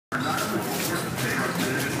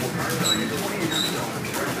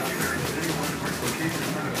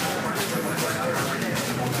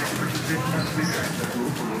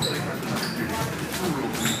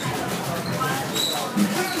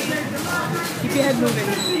Keep your head moving.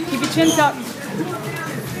 Keep your chin tucked.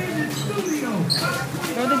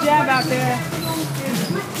 Throw the jab out there.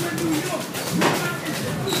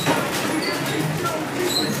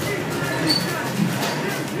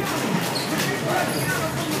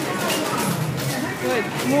 Good.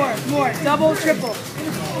 More. Double, triple.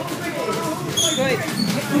 Good.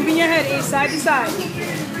 Moving your head, Ace, side to side.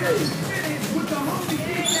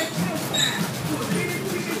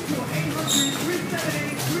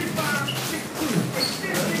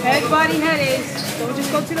 Head, body, head, Ace. Don't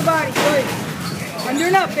just go to the body. Good. Under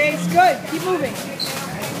and up, Ace. Good. Keep moving.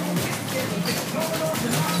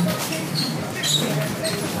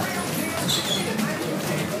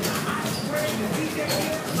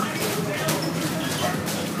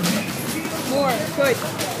 More. Good.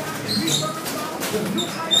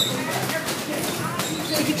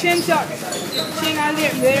 Keep your chin tucked. Chin out of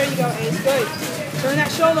there. There you go, Ace. Good. Turn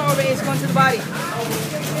that shoulder over, Ace. Going to the body.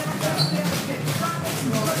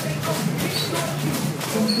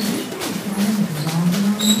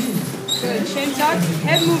 Good. Chin tucked.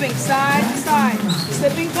 Head moving side to side.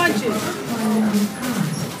 Slipping punches.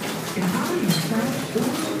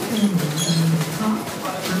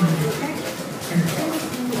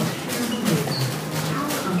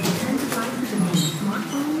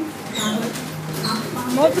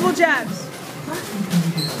 Multiple jabs.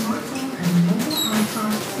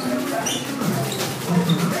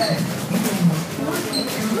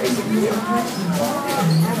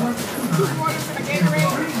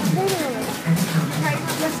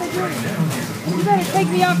 Yes, I do. You better take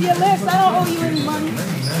me off your list. I don't owe you any money.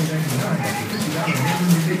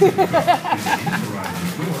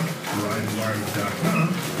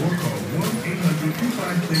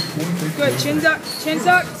 Good. Chin tucked. Chin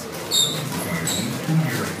tucked.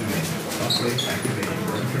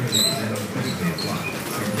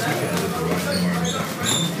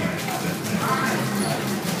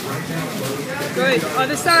 Good.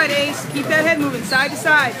 Other side, Ace. Keep that head moving side to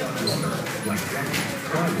side.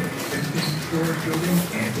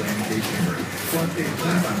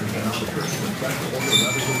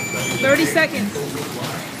 30 seconds.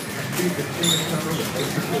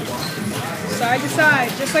 Side to side.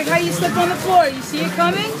 Just like how you slip on the floor. You see it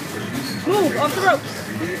coming? Move off the ropes.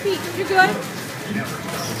 Move your feet. You're good.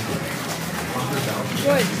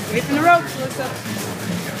 Good. Away from the ropes. What's up?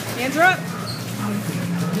 Hands are up.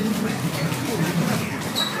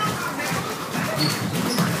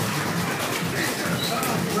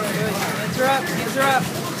 Good. Hands are up. Hands are up.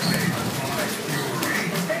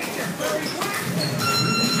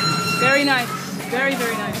 Very nice. Very,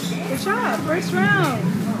 very nice. Good job. First round.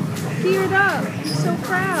 Geared up. I'm so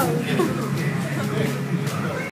proud.